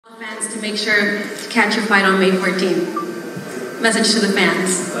fans to make sure to catch your fight on May 14th. Message to the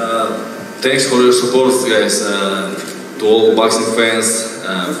fans. Thanks for your support, guys. To all boxing fans,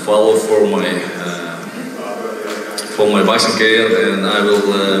 follow for my boxing career, and I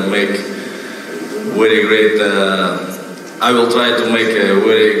will make very great. I will try to make a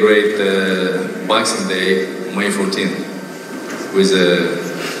very great boxing day, May 14th, with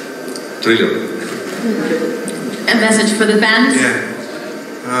Triller. A message for the fans? Yeah.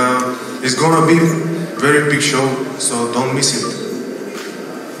 It's gonna be a very big show, so don't miss it.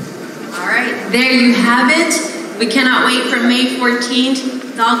 Alright, there you have it. We cannot wait for May 14th.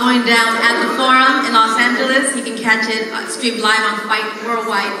 It's all going down at the Forum in Los Angeles. You can catch it streamed live on Fight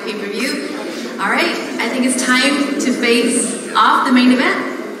Worldwide pay-per-view. Alright, I think it's time to face off the main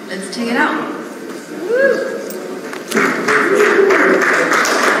event. Let's check it out. Woo.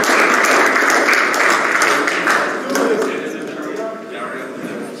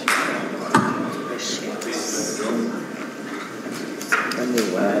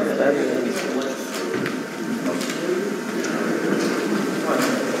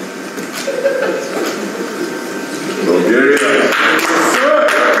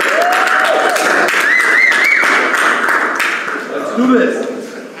 Let's do this.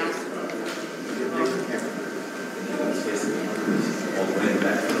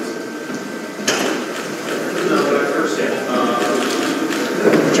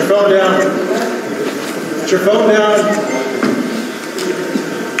 Put your phone down. Put your phone down.